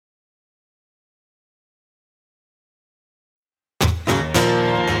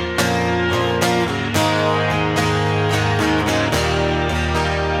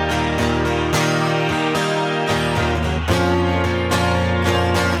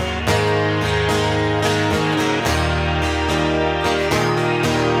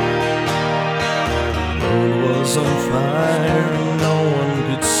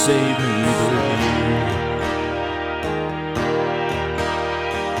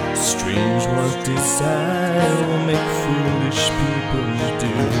strange what desire will make foolish people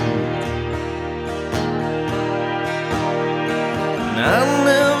do. And I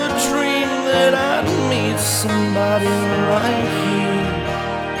never dreamed that I'd meet somebody like you.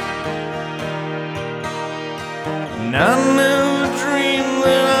 And I never dreamed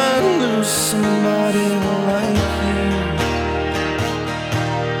that I'd lose somebody like you.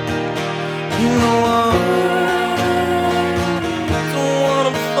 You know I don't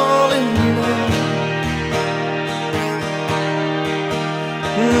wanna fall in love.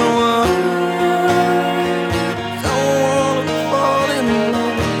 You know I don't wanna fall in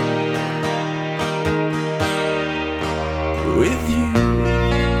love with you.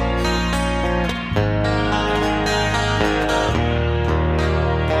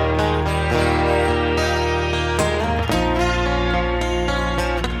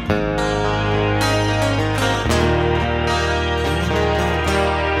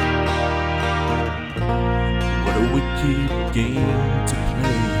 Wicked game to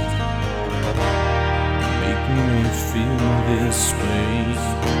play, make me feel this way.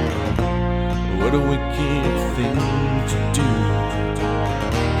 What a wicked thing to do,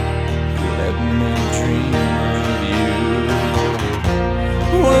 let me dream of you.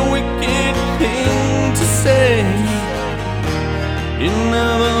 What a wicked thing to say, it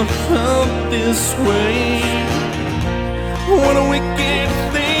never felt this way. What a wicked